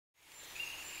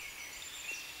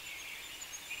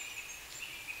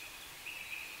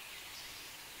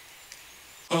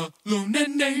Alone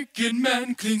and naked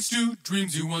man clings to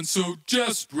dreams he wants so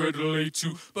desperately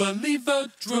to believe. A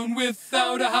drone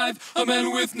without a hive, a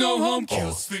man with no home,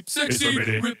 kill, sleep,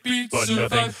 succeed, repeat,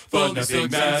 survive, but nothing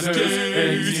matters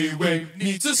anyway.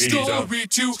 Needs a story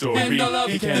to end all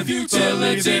of the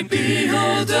futility.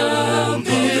 Behold the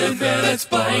myth that's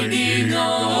binding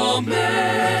all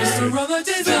men. It's the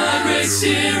Great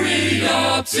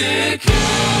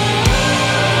Stereopticon.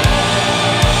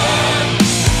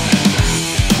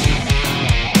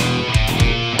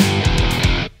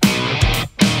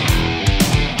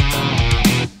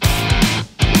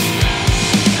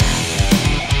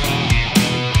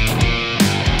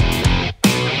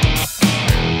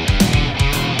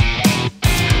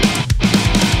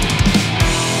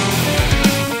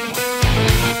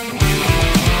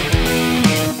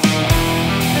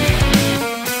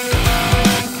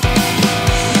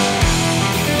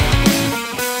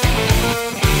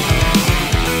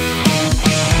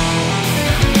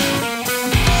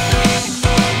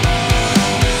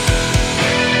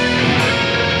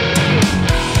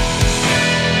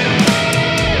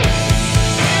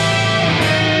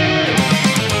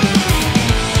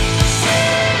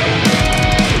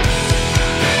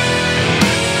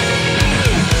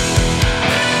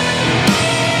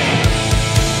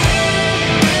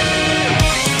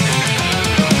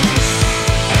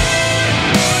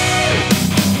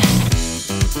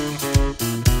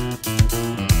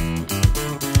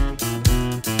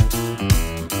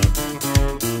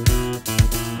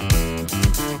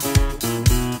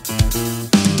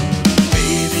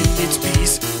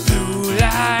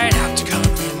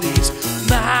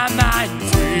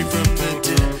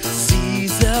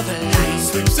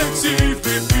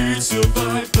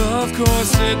 Of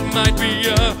course it might be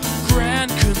a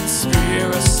grand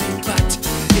conspiracy, but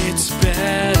it's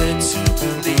better to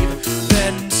believe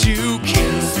than to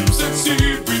kill.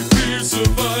 Succeed, repeat,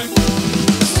 survive.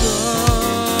 So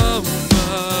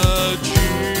much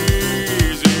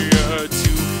easier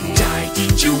to die.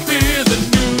 Did you hear the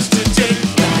news today?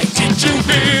 Did you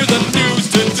hear the news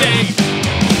today?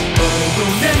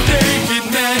 Alone and naked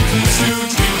man clings to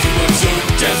dreams he wants so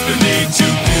desperately to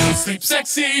kill, sleep,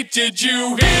 succeed. Did you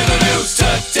hear the news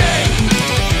today?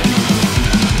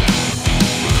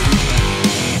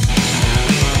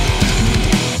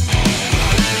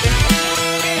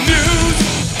 News,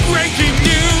 breaking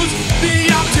news, the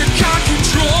Opticon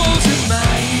controls your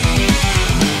mind.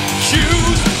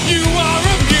 Cues, you are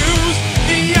amused,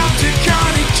 the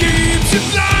Opticon, it keeps you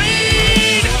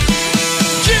blind.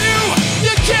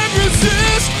 You can't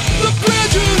resist the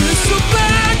prejudice of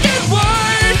black and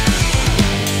white.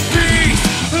 Beast,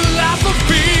 laugh of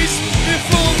beast,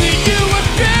 if only you would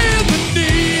bear the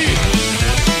need.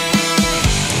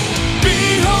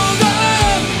 Behold the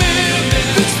myth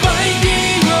that's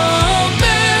binding all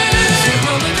men.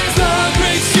 The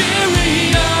Great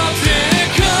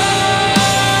Stereopticon.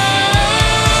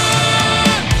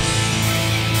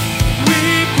 We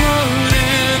brought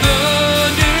in the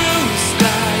news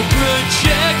light,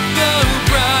 project the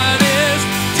brightest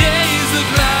days of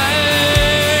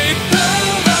light.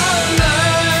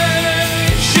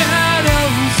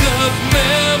 Shadows of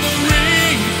memory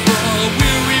fall.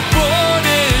 We're reborn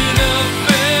in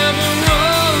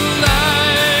ephemeral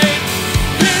light.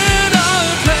 In our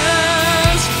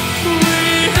past, we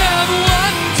have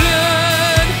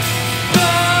wondered,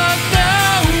 but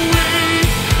now we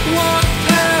walk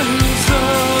paths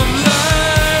of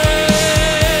light.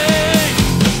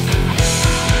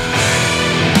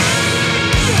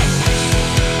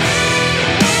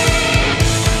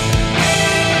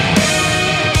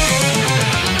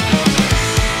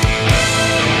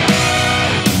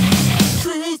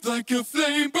 Truth like a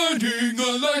flame burning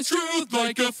a light. Truth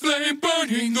like a flame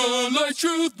burning a light.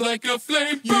 Truth like a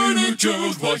flame burning. You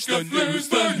don't watch the news,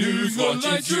 the news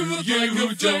watches you. You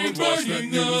don't watch the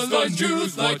news, the news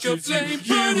like a flame burning. You don't watch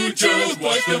the news, the news watches you. You don't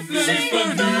watch the news,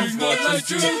 the news like a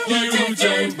flame. You don't watch the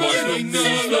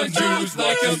news,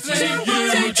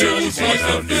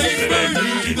 the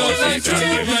news watches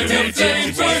you. Like a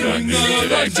flame burning a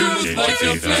light. Truth like a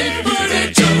flame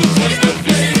burning. Don't watch the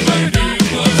flame burning a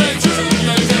light. Truth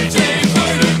like a flame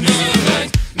burning a light.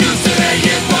 News today,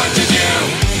 it watches you.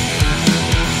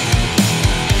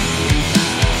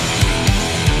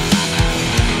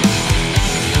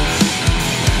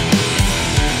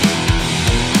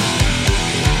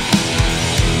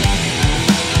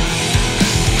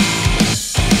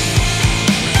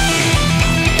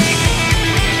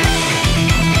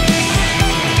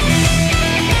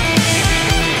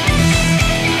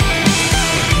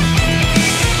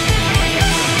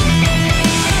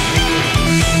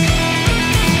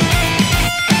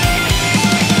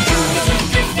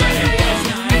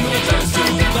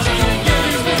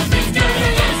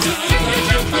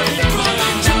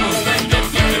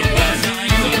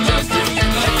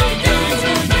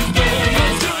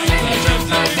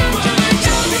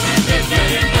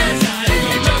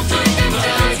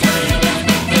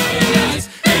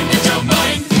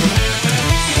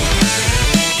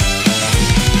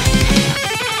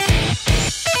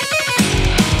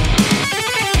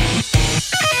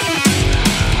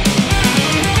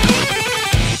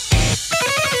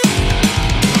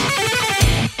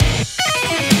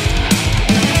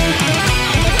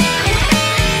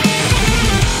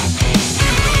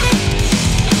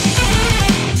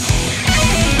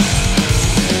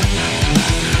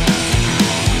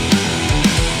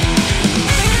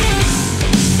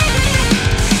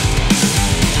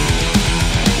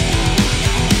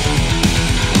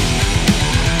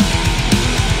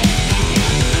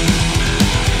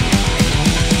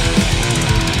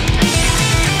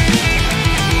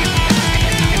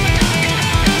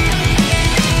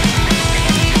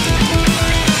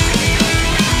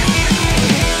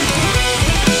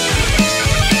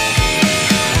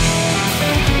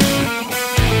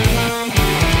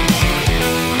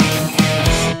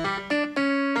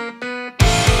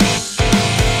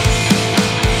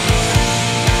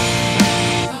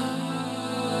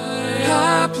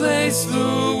 place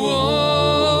the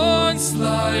one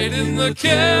slide in the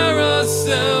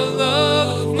carousel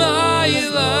of my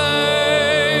life.